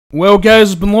Well guys,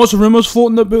 there's been lots of rumours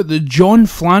floating about that Jon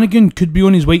Flanagan could be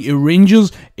on his way to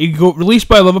Rangers. He got released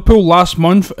by Liverpool last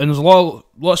month and there's a lot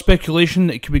of speculation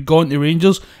that he could be gone to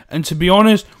Rangers, and to be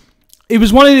honest, he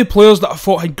was one of the players that I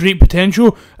thought had great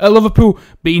potential at Liverpool,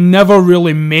 but he never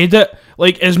really made it.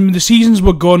 Like, as the seasons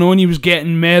were going on, he was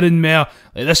getting more and more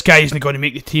like, this guy isn't going to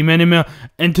make the team anymore.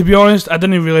 And to be honest, I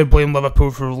didn't really blame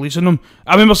Liverpool for releasing him.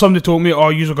 I remember somebody told me, oh,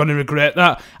 you're going to regret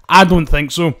that. I don't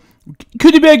think so.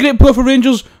 Could he be a great player for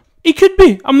Rangers? He could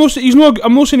be. I'm not saying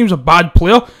he was a bad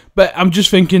player, but I'm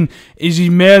just thinking, is he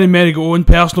more and more got on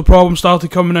personal problems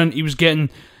started coming in? He was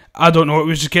getting, I don't know, it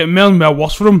was just getting more and more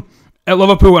worse for him at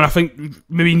Liverpool, and I think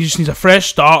maybe he just needs a fresh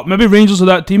start. Maybe Rangers are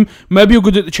that team. Maybe he'll go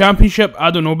to the Championship.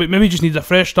 I don't know, but maybe he just needs a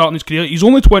fresh start in his career. He's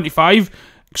only 25,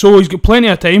 so he's got plenty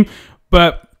of time.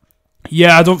 But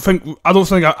yeah, I don't think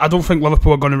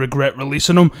Liverpool are going to regret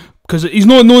releasing him, because he's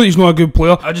not a good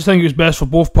player. I just think it was best for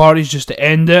both parties just to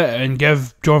end it and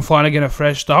give Jon Flanagan a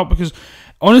fresh start, because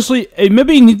honestly,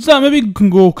 maybe he needs that. Maybe he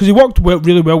can go, because he worked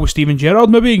really well with Steven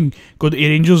Gerrard. Maybe he can go to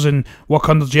Rangers and work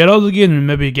under Gerrard again and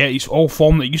maybe get his all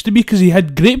form that he used to be, because he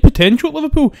had great potential at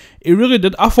Liverpool. He really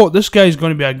did. I thought this guy is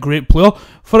going to be a great player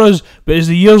for us, but as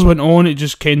the years went on, it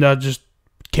just kind of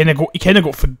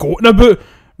got forgotten about.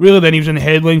 Really, then he was in the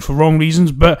headline for wrong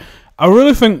reasons. But I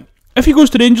really think if he goes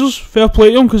to Rangers, fair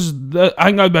play to him, because I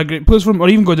think that would be a great place for him, or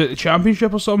even go to the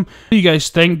Championship or something. What do you guys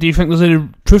think? Do you think there's any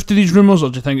truth to these rumours,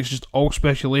 or do you think it's just all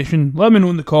speculation? Let me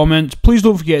know in the comments. Please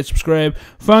don't forget to subscribe.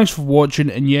 Thanks for watching,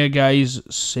 and yeah guys,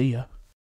 see ya.